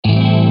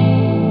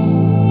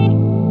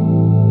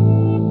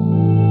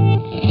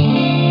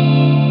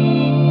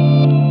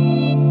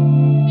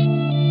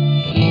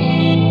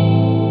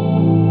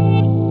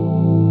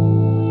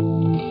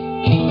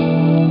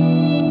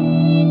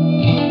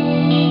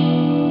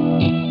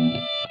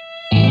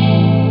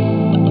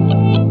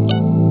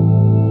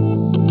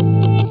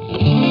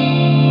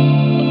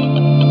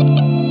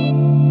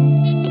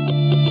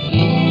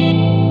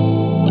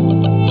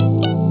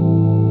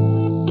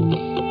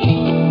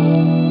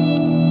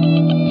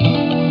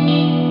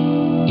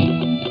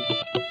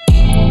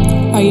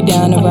Are you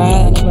down to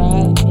ride?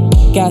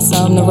 Got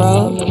something to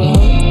roll?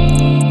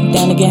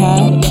 Down to get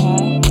high?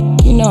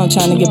 You know I'm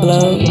tryna get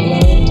blowed.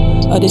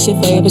 Oh, this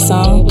your favorite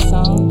song?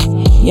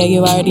 Yeah,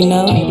 you already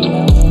know.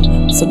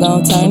 So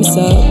gon' turn this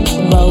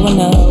up,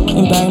 rolling up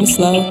and burn it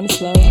slow.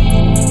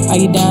 Are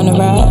you down to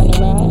ride?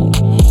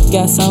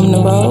 Got something to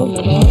roll?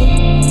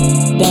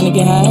 Down to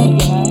get high?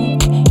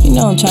 You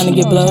know I'm tryna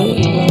get blowed.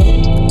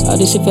 Oh,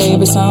 this your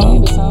favorite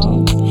song?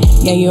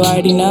 Yeah, you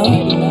already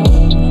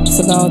know.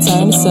 So gon'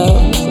 turn this up,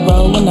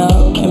 rolling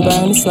up and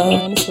burn it slow.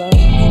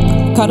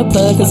 Call the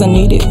plug cause I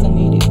need it.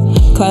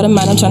 Cloud of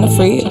mine, I'm tryna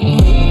free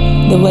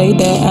it the way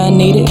that I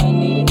need it.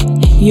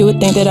 You would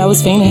think that I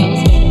was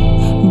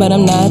fiending, but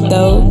I'm not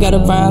though. Gotta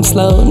rhyme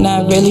slow,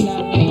 not really.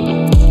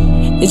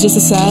 It's just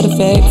a side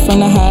effect from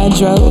the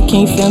hydro,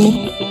 can you feel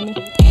me?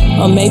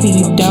 Or maybe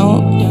you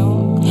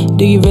don't.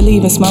 Do you really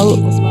even smoke?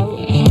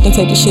 Don't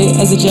take the shit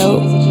as a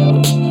joke.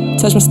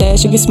 Touch my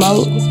stash, you get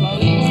smoked.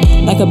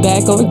 Like a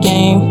back or a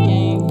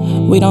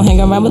game. We don't hang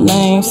around with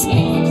lames.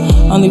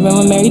 Only run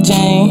with Mary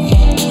Jane.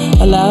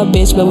 A loud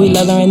bitch, but we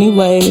love her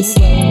anyways.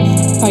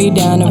 Are you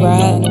down to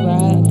ride?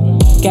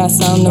 Got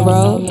something to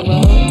roll?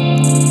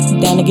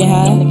 Down to get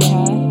high?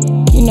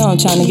 You know I'm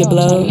tryna get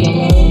blowed.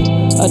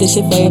 Oh, this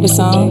your favorite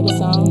song?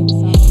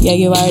 Yeah,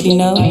 you already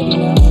know.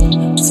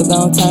 So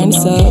gon' turn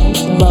this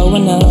up,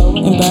 rolling up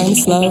and burn it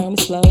slow.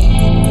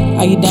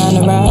 Are you down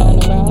to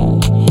ride?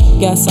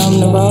 Got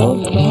something to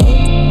roll?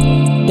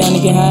 Down to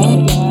get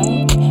high?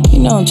 You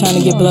know I'm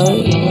tryna get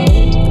blowed.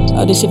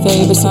 Oh, this your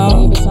favorite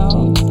song?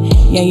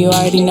 Yeah, you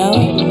already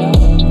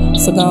know.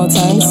 So gon'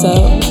 turn this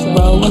up,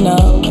 rolling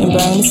up and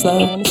burn it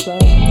slow.